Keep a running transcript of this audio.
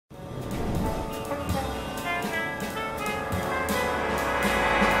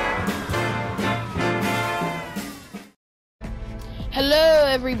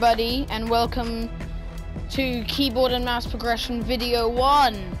everybody, and welcome to keyboard and mouse progression video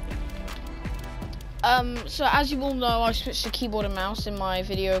 1. So as you all know, I switched to keyboard and mouse in my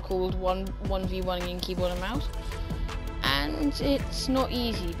video called 1v1 in keyboard and mouse, and it's not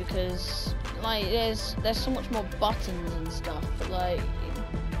easy because like there's so much more buttons and stuff, but like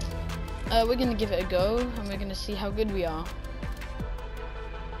we're gonna give it a go and we're gonna see how good we are.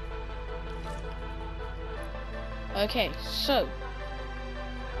 Okay, so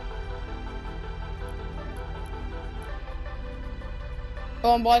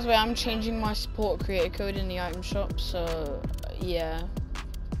oh, and by the way, I'm changing my support creator code in the item shop, so yeah,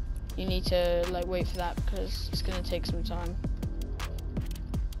 you need to like wait for that because it's gonna take some time.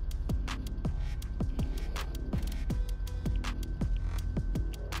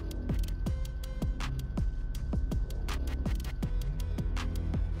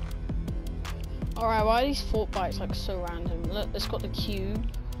 Alright, why are these fort bites like so random? Look, it's got the Q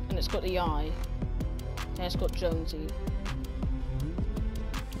and it's got the I and it's got Jonesy.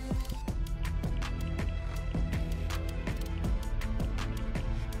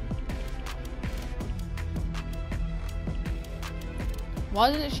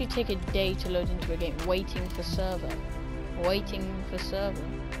 Why does it actually take a day to load into a game? Waiting for server. Waiting for server.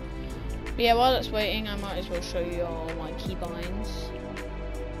 But yeah, while it's waiting, I might as well show you all my keybinds.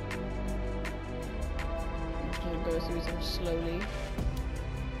 I'm just gonna go through them slowly.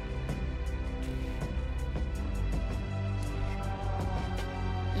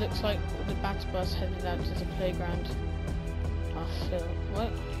 Looks like the Bats bus headed out to the playground. Oh, Phil.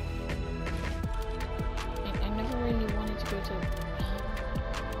 What? I never really wanted to go to...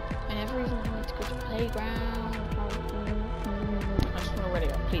 I never even wanted to go to playground. I just want to ready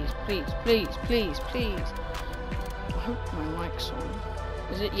up. Please, please, please, please, please. I hope my mic's on.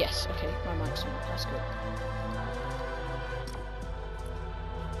 Is it? Yes. Okay, my mic's on. That's good.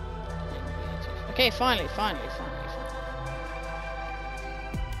 Okay, finally.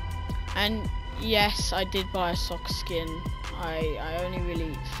 And yes, I did buy a sock skin. I only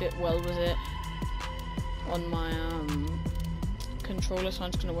really fit well with it on my controller, so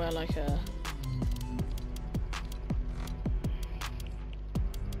I'm just gonna wear like a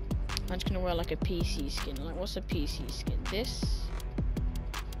PC skin. Like, what's a PC skin? This?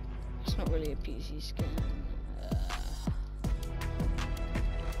 It's not really a PC skin.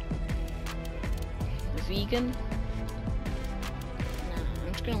 Vegan? Nah,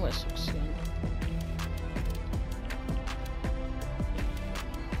 I'm just gonna wear sock skin.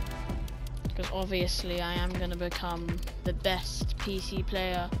 Because obviously I am gonna become the best PC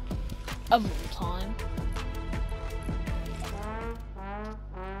player of all time.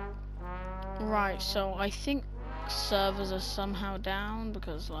 Right, so I think servers are somehow down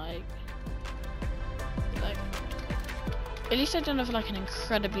because like at least I don't have like an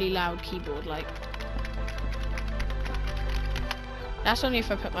incredibly loud keyboard. Like, that's only if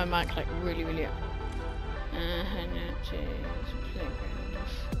I put my mic like really up.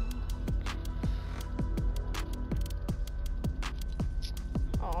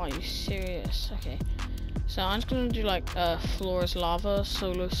 Oh, are you serious? Okay, so I'm just gonna do like floor is lava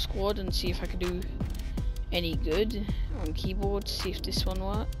solo squad and see if I can do any good on keyboard. See if this one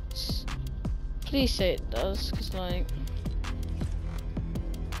works. Please say it does, because like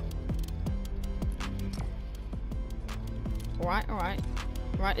alright,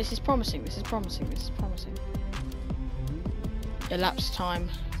 this is promising. Elapsed time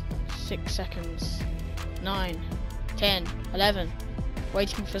 6 seconds. 9, 10, 11.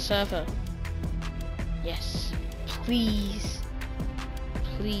 Waiting for server. Yes. Please.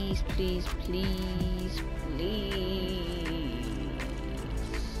 Please.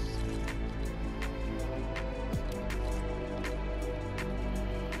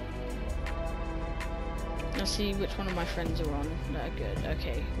 Let's see which one of my friends are on. No, good.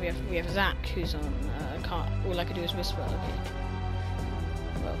 Okay, we have Zach who's on. All I can do is whisper. Okay.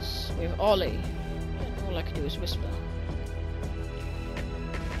 Who else? We have Ollie. And all I can do is whisper.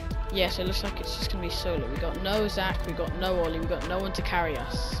 Yeah, so it looks like it's just gonna be solo. We got no Zach, we got no Ollie, we got no one to carry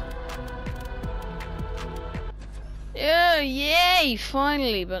us. Oh, yay!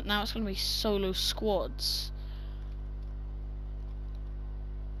 Finally, but now it's gonna be solo squads.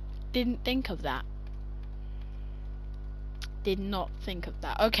 Didn't think of that. Did not think of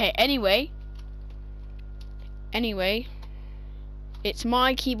that. Okay, anyway, it's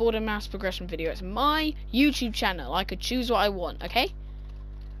my keyboard and mouse progression video. It's my YouTube channel. I could choose what I want, okay?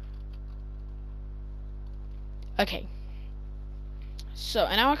 Okay. So,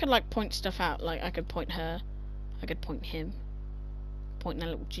 and now I could like point stuff out. Like, I could point her, I could point him, point that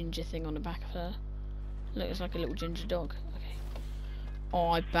little ginger thing on the back of her. Look, it's like a little ginger dog. Okay. Oh,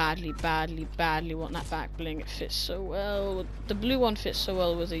 I badly want that back bling. It fits so well. The blue one fits so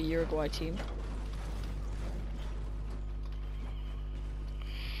well with the Uruguay team.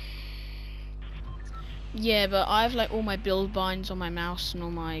 Yeah, but I have like all my build binds on my mouse and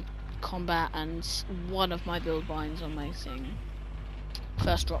all my combat and one of my build binds on my thing.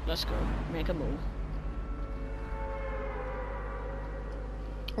 First drop, let's go. Make a move.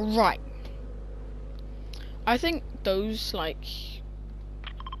 Right. I think those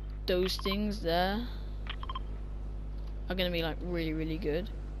things there are gonna be like really good.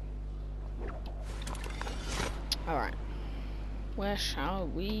 Alright. Where shall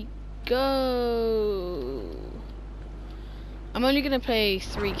we go? I'm only gonna play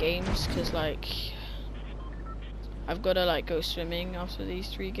 3 games because like I've gotta like go swimming after these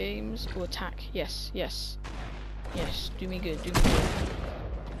 3 games. Or attack. Yes. Do me good,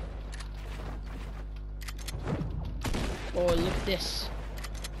 Oh, look at this.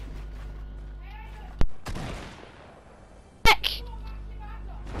 Heck!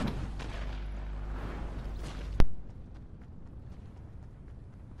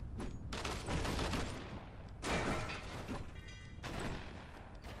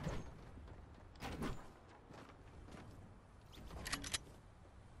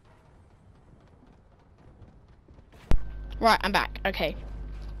 Right, I'm back. Okay.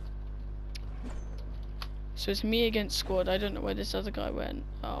 So it's me against squad. I don't know where this other guy went.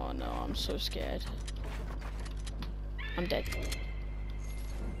 Oh no, I'm so scared. I'm dead.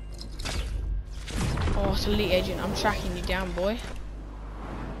 Oh, it's elite agent. I'm tracking you down, boy.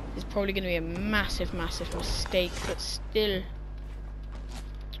 It's probably going to be a massive mistake, but still.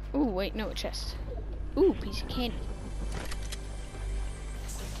 Ooh, wait, no, a chest. Ooh, piece of candy.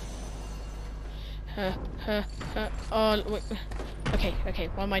 Oh, wait. Okay,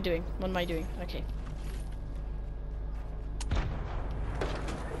 what am I doing? Okay.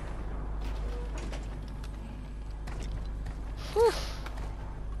 Whew.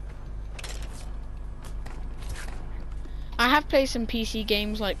 I have played some PC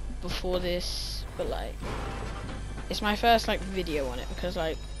games like before this, but like it's my first like video on it because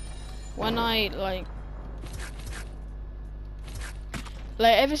like when I like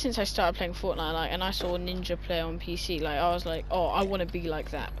ever since I started playing Fortnite like and I saw Ninja play on PC, like I was like, oh, I want to be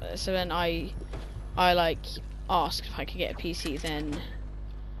like that. So then I like asked if I could get a PC.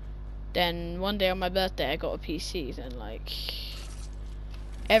 Then one day on my birthday I got a PC. Then like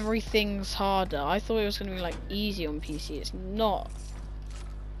everything's harder. I thought it was gonna be like easy on PC. It's not.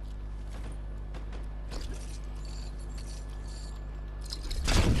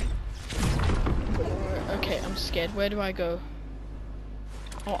 Okay, I'm scared. Where do I go?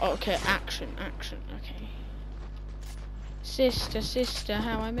 Oh, okay, action. Okay. Sister,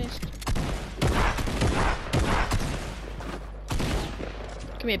 how I missed.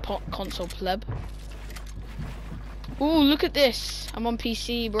 Give me a console pleb. Ooh, look at this. I'm on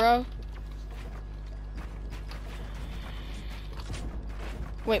PC, bro.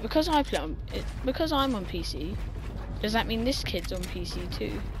 Wait, because I'm on PC, does that mean this kid's on PC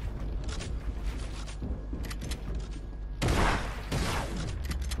too?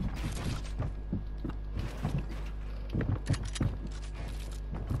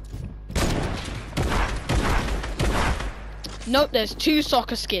 Nope, there's 2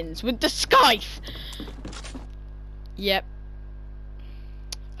 soccer skins with the scythe. Yep.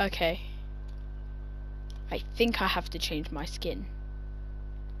 Okay. I think I have to change my skin.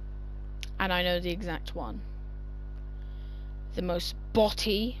 And I know the exact one. The most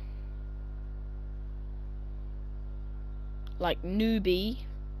botty, like newbie,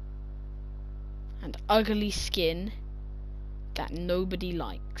 and ugly skin that nobody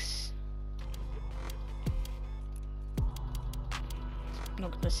likes. I'm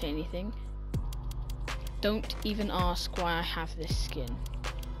not gonna say anything. Don't even ask why I have this skin.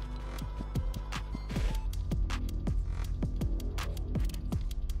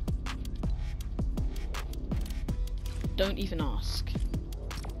 Don't even ask.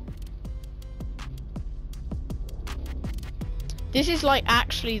 This is like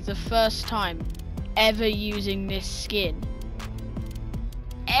actually the first time ever using this skin.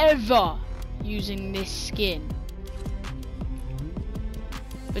 Ever using this skin.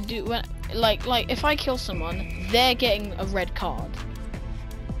 But like if I kill someone, they're getting a red card.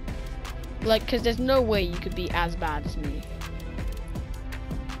 Like, cause there's no way you could be as bad as me.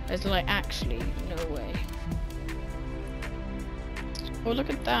 There's like actually no way. Oh, look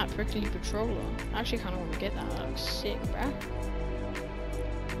at that prickly patroller. I actually kind of want to get that. That looks sick,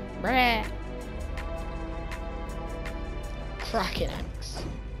 bruh. Kraken axe.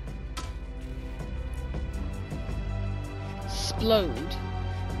 explode.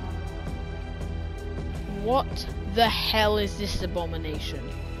 What the hell is this abomination?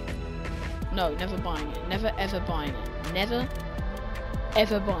 No, never buying it. Never ever buying it. Never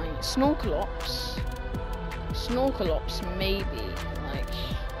ever buying it. Snorkelops. Snorkelops maybe. Like,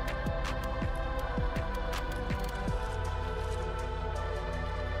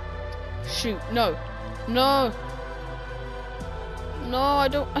 shoot, no. No. No, I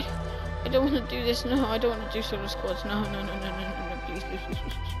don't want to do this. No, I don't want to do solo squads. No, please, please, please,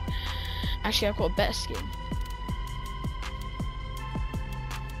 please. Actually, I've got a better skin.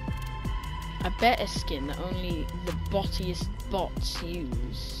 A better skin that only the bottiest bots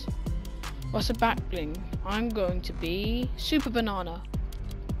use. What's a back bling? I'm going to be Super Banana.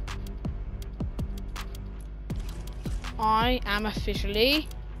 I am officially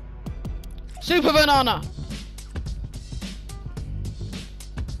Super Banana.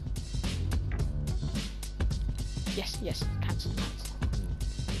 Yes, yes, cancel, cancel.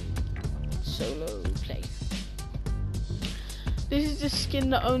 Solo play. This is the skin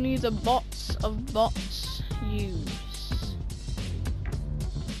that only the bots of bots use.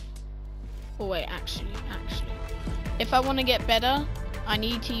 Oh wait, actually. If I want to get better, I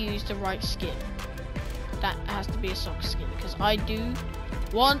need to use the right skin. That has to be a soccer skin, because I do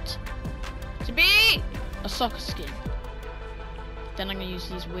want to be a soccer skin. Then I'm going to use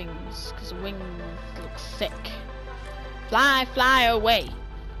these wings, because the wings look sick. Fly, fly away,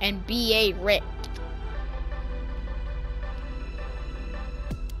 and be a rip.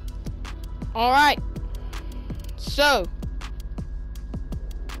 Alright, so,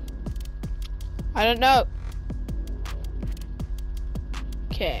 I don't know.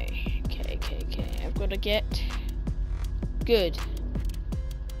 Okay, I've got to get good.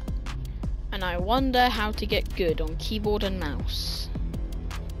 And I wonder how to get good on keyboard and mouse.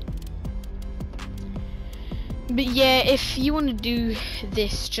 But yeah, if you want to do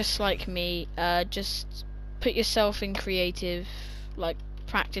this just like me, just put yourself in creative, like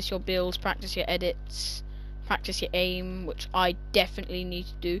practice your builds, practice your edits, practice your aim, which I definitely need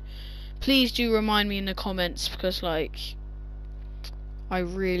to do. Please do remind me in the comments, because like I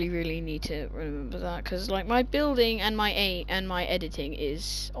really need to remember that, because like my building and my aim and my editing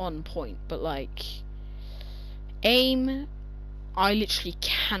is on point, but like aim, I literally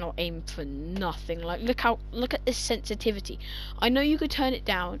cannot aim for nothing. Like look at this sensitivity. I know you could turn it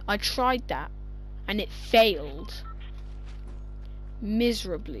down. I tried that and it failed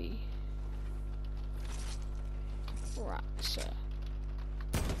miserably. Right, so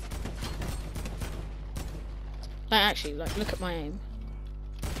like actually, like look at my aim.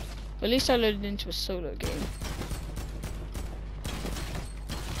 At least I loaded into a solo game.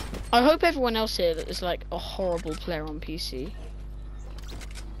 I hope everyone else here that is like a horrible player on PC.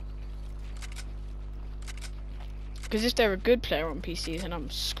 Because if they're a good player on PC, then I'm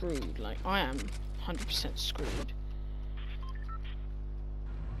screwed. Like, I am 100% screwed.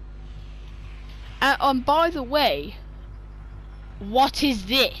 And by the way, what is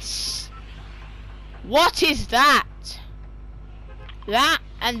this? What is that? That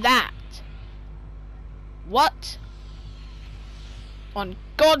and that. What on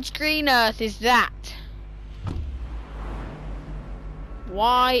God's green earth is that?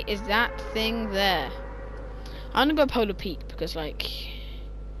 Why is that thing there? I'm gonna go Polar Peak because like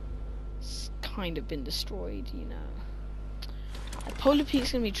it's kind of been destroyed, you know. Polar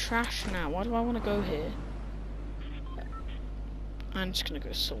Peak's gonna be trash now. Why do I want to go here? I'm just gonna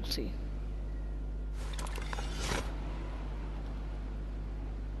go salty.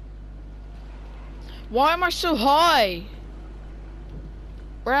 Why am I so high?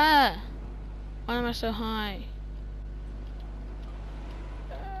 Bruh. Why am I so high?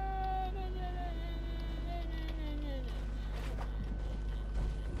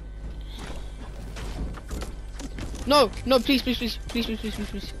 No, please.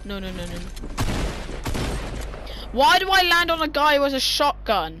 No. Why do I land on a guy who has a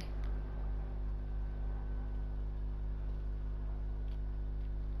shotgun?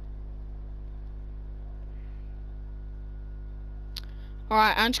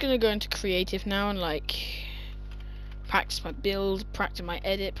 Alright, I'm just gonna go into creative now and like practice my build, practice my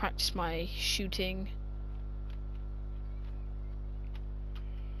edit, practice my shooting.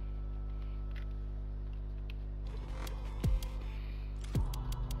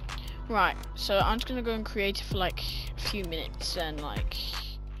 Right, so I'm just gonna go in creative for like a few minutes and like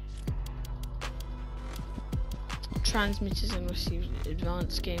transmitters and receivers,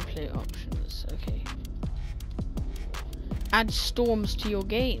 advanced gameplay options. Okay. Add storms to your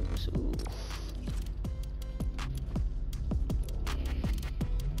games. Ooh.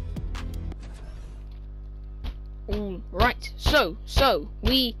 Alright, so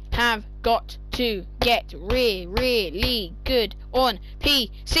we have got to get really good on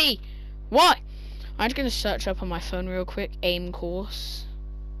PC. Why? I'm just gonna search up on my phone real quick, AIM course.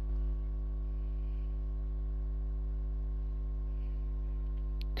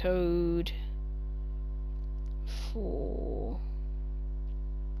 Code for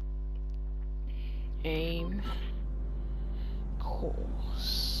AIM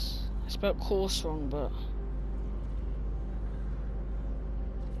course. I spelled course wrong, but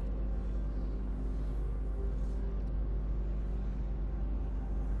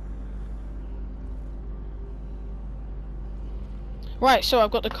right, so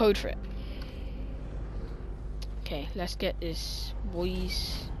I've got the code for it. Okay, let's get this,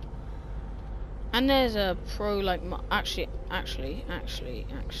 boys. And there's a pro like actually wait,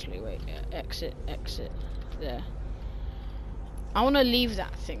 exit there. I want to leave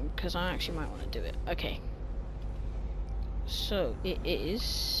that thing because I actually might want to do it. Okay. So it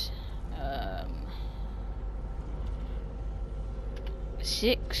is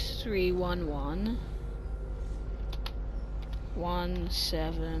 6311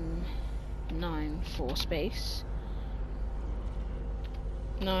 1794 space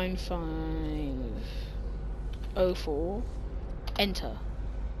 9504 enter.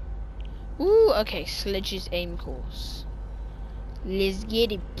 Ooh, okay, Sledge's AIM course. Let's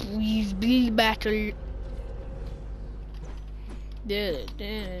get it, please. Build battle.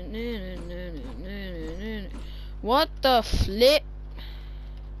 What the flip?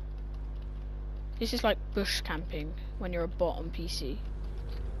 This is like bush camping when you're a bot on PC.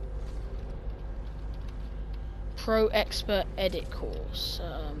 Pro Expert Edit course.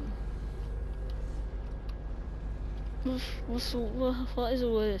 What is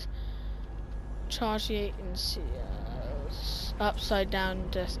all this? Charge the agency. Upside down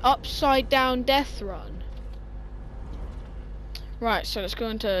death run. Right, so let's go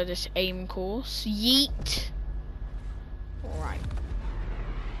into this AIM course. Yeet. Alright.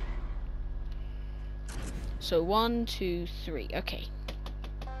 So 1, 2, 3. Okay.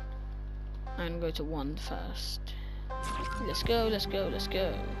 I'm gonna go to 1 first. Let's go.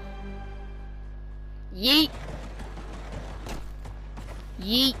 Yeet.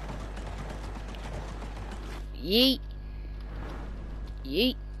 Yeet. Yeet.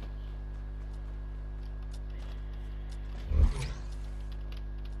 Yeet.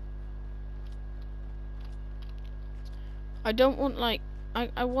 I don't want like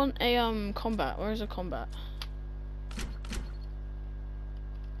I want a combat. Where is a combat?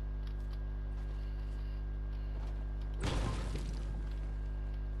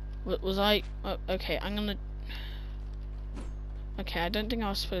 Was I okay, I'm gonna okay, I don't think I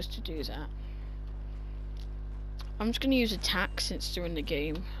was supposed to do that. I'm just gonna use attack since they're in the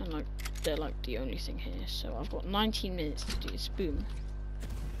game and like they're like the only thing here. So I've got 19 minutes to do this. Boom.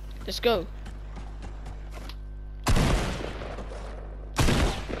 Let's go.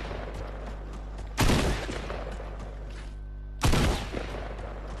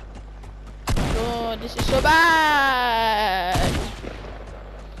 God, this is so bad.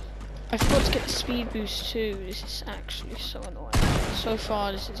 I forgot to get the speed boost too. This is actually so annoying. So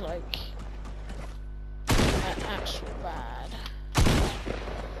far, this is like actual bad.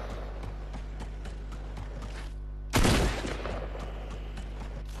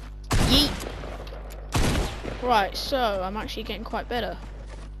 Yeet. Right, so I'm actually getting quite better.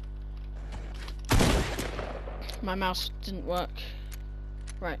 My mouse didn't work.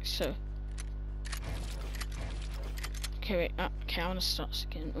 Right, so. Okay, wait. Okay, I want to start this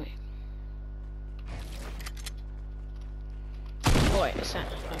again. Wait. Oh, wait, it's that.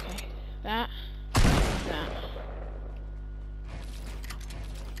 Okay. That.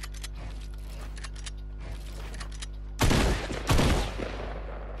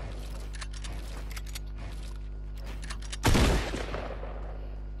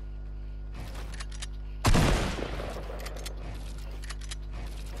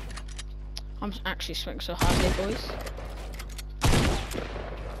 I'm actually swinging so hard here, boys.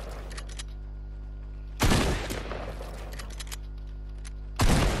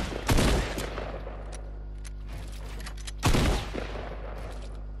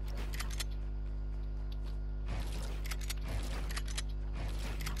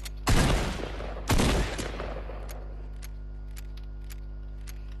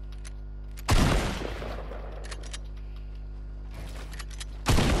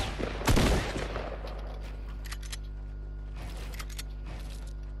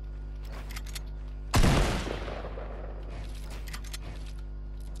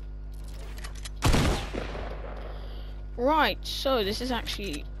 Right, so this is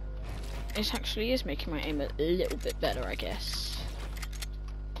actually It actually is making my aim a little bit better, I guess.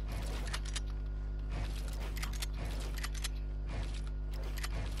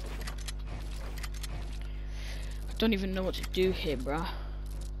 I don't even know what to do here, bruh.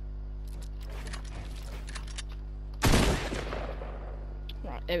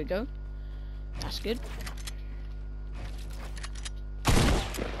 Right, there we go. That's good.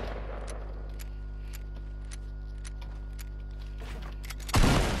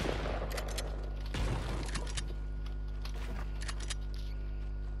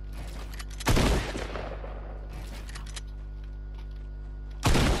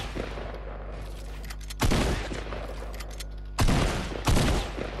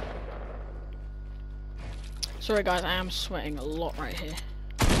 Sorry guys, I am sweating a lot right here.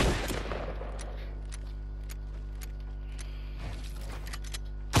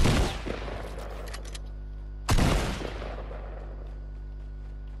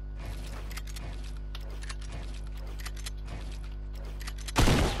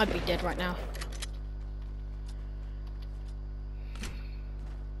 I'd be dead right now.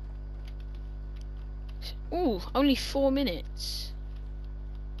 Ooh, only 4 minutes.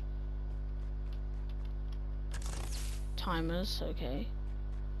 Timers, okay.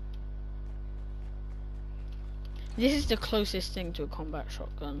 This is the closest thing to a combat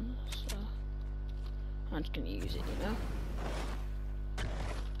shotgun, so I'm just gonna use it, you know?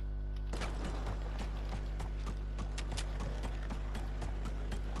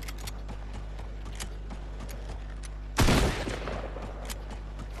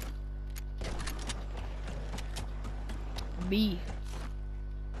 B.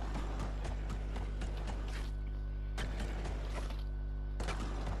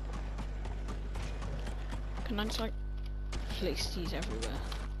 Can I just like place these everywhere?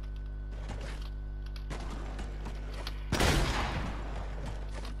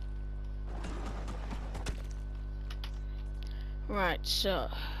 Right, so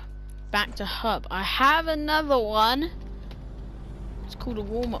back to hub. I have another one. It's called a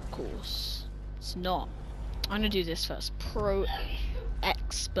warm-up course. It's not. I'm gonna do this first. Pro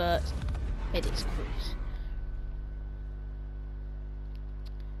expert edit course.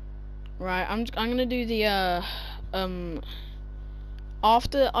 Right, I'm gonna do the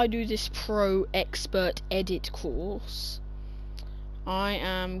after I do this pro expert edit course, I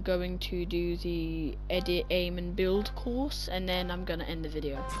am going to do the edit, aim and build course, and then I'm gonna end the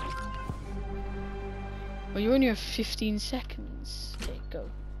video. Well, you only have 15 seconds. Okay, go.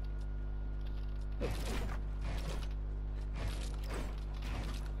 Wait.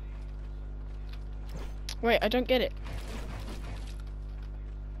 Wait, I don't get it.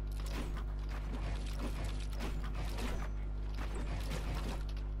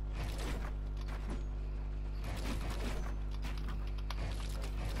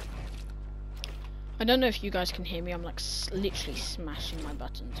 I don't know if you guys can hear me. I'm like literally smashing my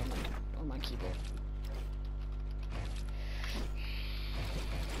buttons on my keyboard.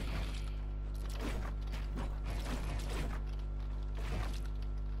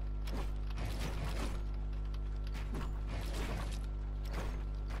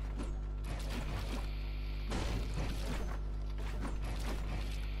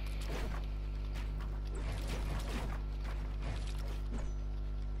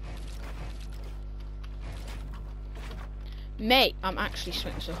 Mate, I'm actually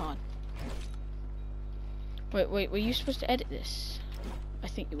sweating so hard. Wait, were you supposed to edit this? I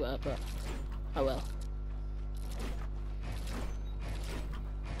think you were, but oh well.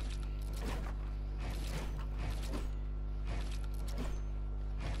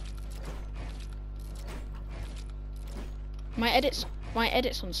 My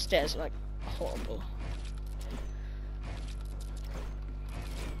edits on stairs are like horrible.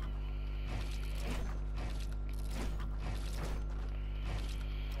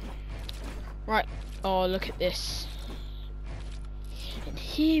 Right, oh look at this. And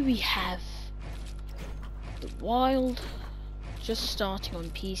here we have the Wild, just starting on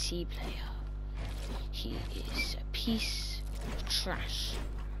PC player. He is a piece of trash.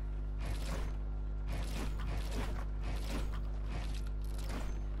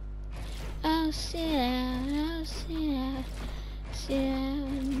 Oh, sit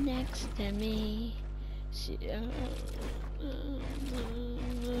down next to me. Sit down.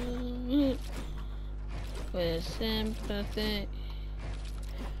 With sympathy.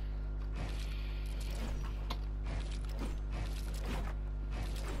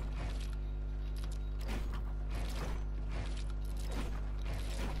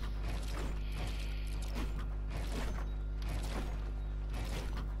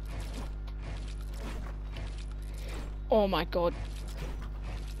 Oh my god.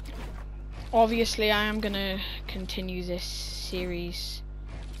 Obviously, I am gonna continue this series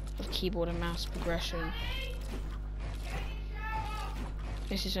of keyboard and mouse progression.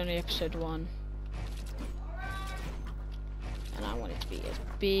 This is only episode 1. And I want it to be as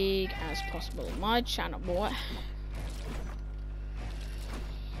big as possible on my channel, boy.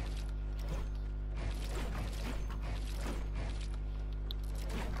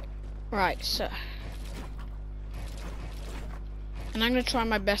 Right, so. And I'm going to try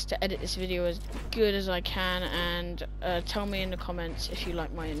my best to edit this video as good as I can, and tell me in the comments if you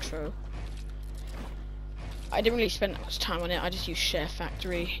like my intro. I didn't really spend that much time on it, I just use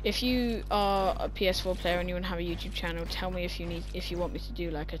SHAREfactory. If you are a PS4 player and you want to have a YouTube channel, tell me if you want me to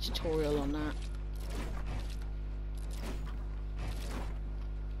do like a tutorial on that.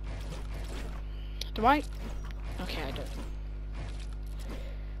 Do I? Okay, I don't.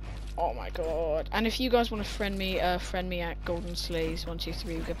 Oh my god. And if you guys want to friend me at GoldenSlays123,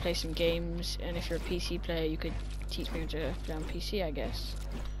 we could play some games, and if you're a PC player, you could teach me how to play on PC, I guess.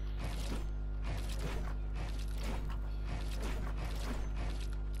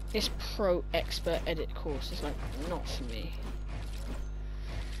 This pro expert edit course is like not for me.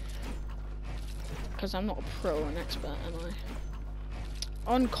 Because I'm not a pro or an expert, am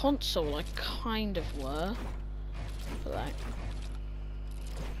I? On console I kind of were. But like,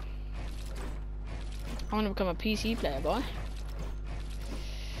 I want to become a PC player, boy.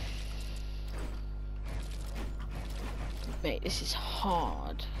 Mate, this is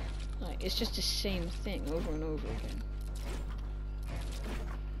hard. Like, it's just the same thing over and over again.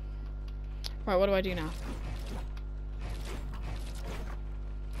 Right, what do I do now?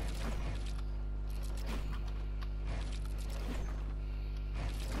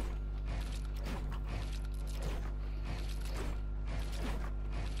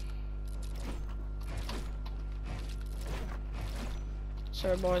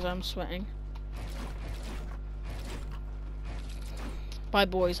 Sorry boys, I'm sweating. By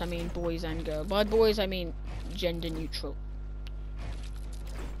boys I mean boys and girls. By boys I mean gender neutral.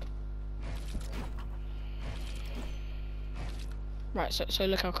 Right, so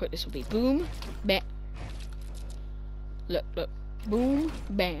look how quick this will be. Boom, bam. Look, boom,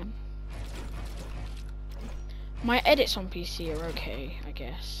 bam. My edits on PC are okay, I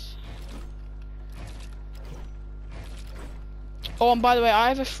guess. Oh, and by the way, I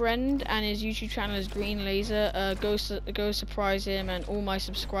have a friend, and his YouTube channel is Green Laser. Go surprise him, and all my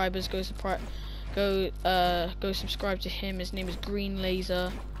subscribers go subscribe to him. His name is Green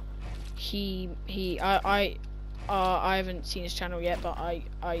Laser. I haven't seen his channel yet, but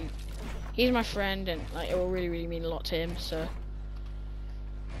he's my friend, and like it will really mean a lot to him. So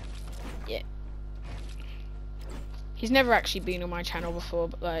yeah, he's never actually been on my channel before,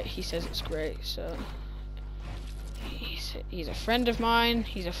 but like he says it's great. So he's a friend of mine.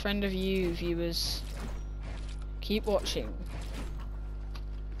 He's a friend of you, viewers. Keep watching.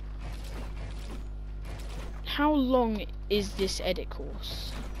 How long is this edit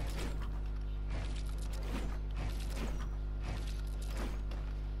course?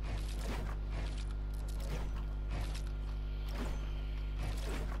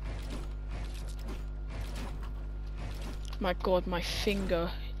 My god, my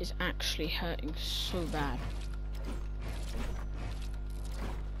finger is actually hurting so bad.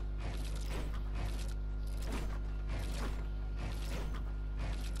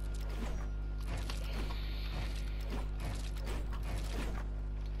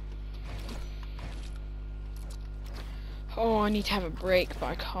 Oh, I need to have a break, but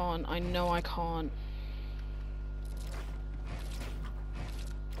I can't. I know I can't.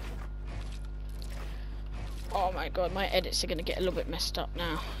 Oh my god, my edits are gonna get a little bit messed up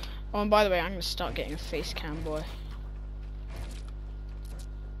now. Oh, and by the way, I'm gonna start getting a face cam, boy.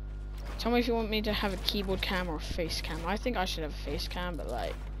 Tell me if you want me to have a keyboard cam or a face cam. I think I should have a face cam, but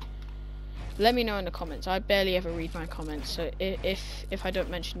like, let me know in the comments. I barely ever read my comments, so if I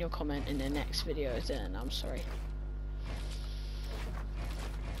don't mention your comment in the next video, then I'm sorry.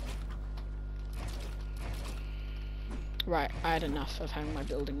 Right, I had enough of having my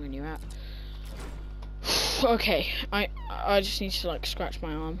building menu out. Okay, I just need to like scratch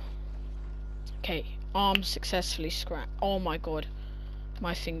my arm. Okay, arm successfully scratched. Oh my god,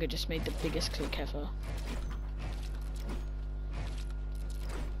 my finger just made the biggest click ever.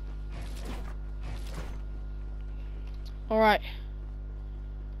 Alright.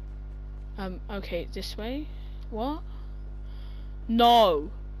 Okay, this way. What? No!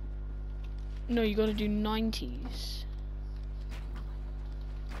 No, you gotta do 90s.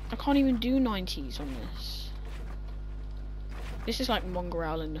 I can't even do 90s on this. This is like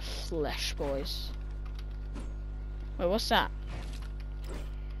Mongrel in the flesh, boys. Wait, what's that?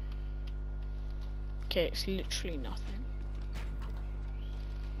 Okay, it's literally nothing.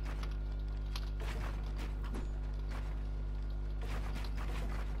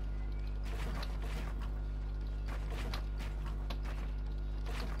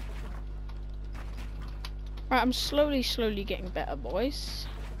 Right, I'm slowly getting better, boys.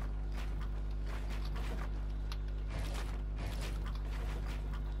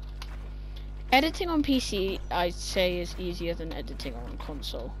 Editing on PC, I'd say, is easier than editing on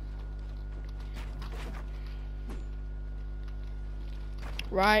console.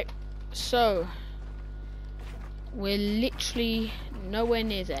 Right, so we're literally nowhere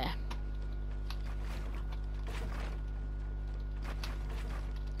near there.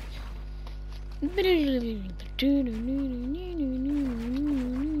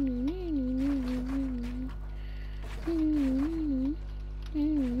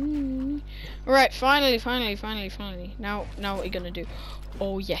 Right, finally. Now what are you gonna do?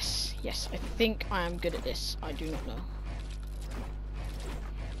 Oh yes, I think I am good at this. I do not know.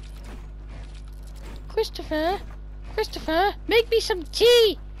 Christopher, make me some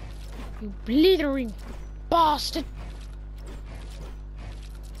tea! You blithering bastard!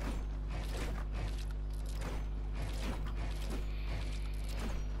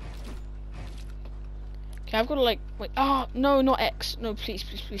 Okay, I've got to like, wait, oh, no, not X. No, please.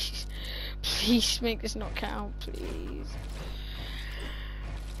 Please make this not count, please.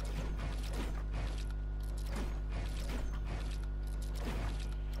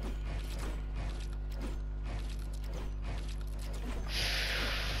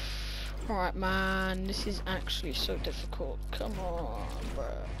 Alright, man, this is actually so difficult. Come on, bro.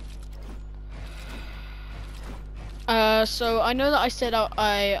 So I know that I said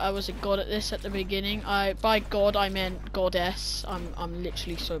I was a god at this at the beginning. By god I meant goddess. I'm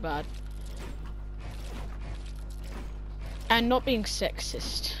literally so bad. And not being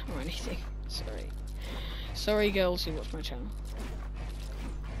sexist or anything. Sorry girls who watch my channel.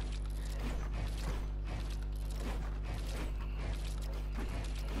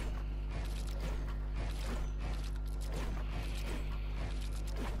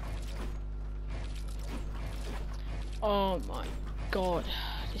 Oh my god,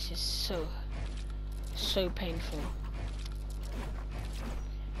 this is so painful.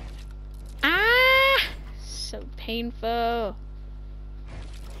 Ah, so painful.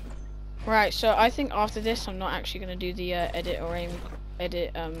 Right, so I think after this I'm not actually gonna do the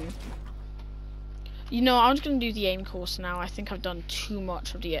you know, I'm just gonna do the aim course now. I think I've done too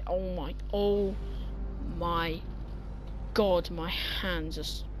much of the oh my god, my hands are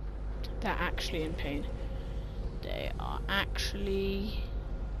they're actually in pain. They are actually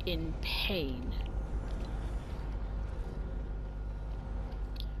in pain.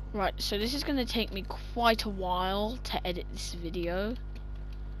 Right, so this is gonna take me quite a while to edit this video.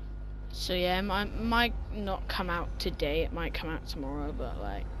 So yeah, it might not come out today, it might come out tomorrow, but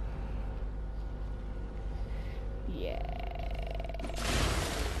like, yeah.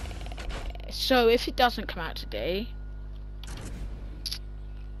 So if it doesn't come out today,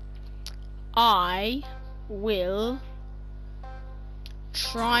 I will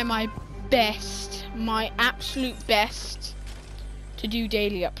try my best, my absolute best, to do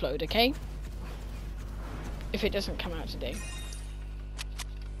daily upload, okay? If it doesn't come out today.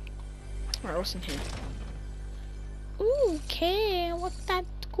 Right, what's in here? Ooh, okay, what's that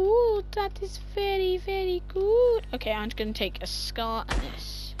good? That is very good. Okay, I'm just gonna take a scar and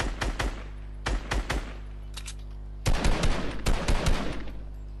this.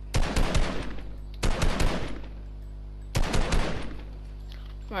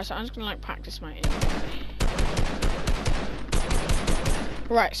 Right, so I'm just gonna like practice my aim.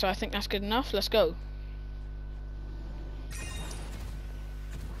 Right, so I think that's good enough. Let's go.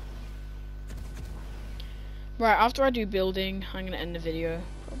 Right, after I do building, I'm gonna end the video,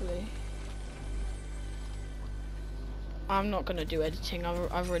 probably. I'm not gonna do editing.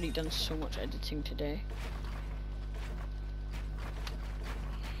 I've already done so much editing today.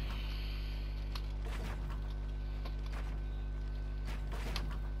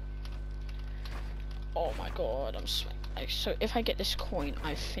 Oh my god, I'm sweating. So if I get this coin,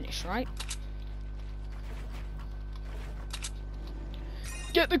 I finish, right?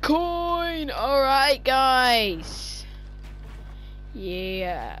 Get the coin! Alright, guys.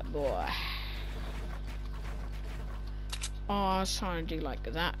 Yeah, boy. Oh, I was trying to do like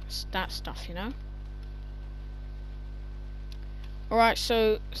that stuff, you know? Alright,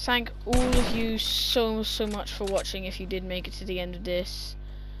 so thank all of you so much for watching if you did make it to the end of this.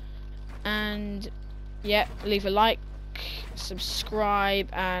 And yeah, leave a like, subscribe,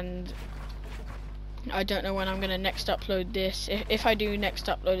 and I don't know when I'm gonna next upload this. If I do next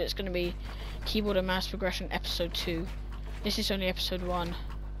upload, it's gonna be Keyboard and Mouse Progression episode 2. This is only episode 1.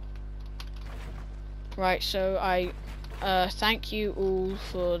 Right, so I thank you all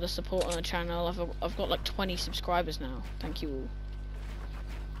for the support on the channel. I've got like 20 subscribers now. Thank you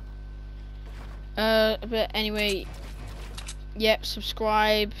all. But anyway, yep,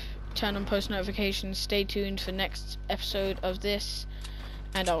 subscribe, turn on post notifications, stay tuned for next episode of this,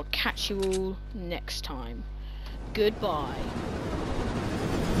 and I'll catch you all next time. Goodbye.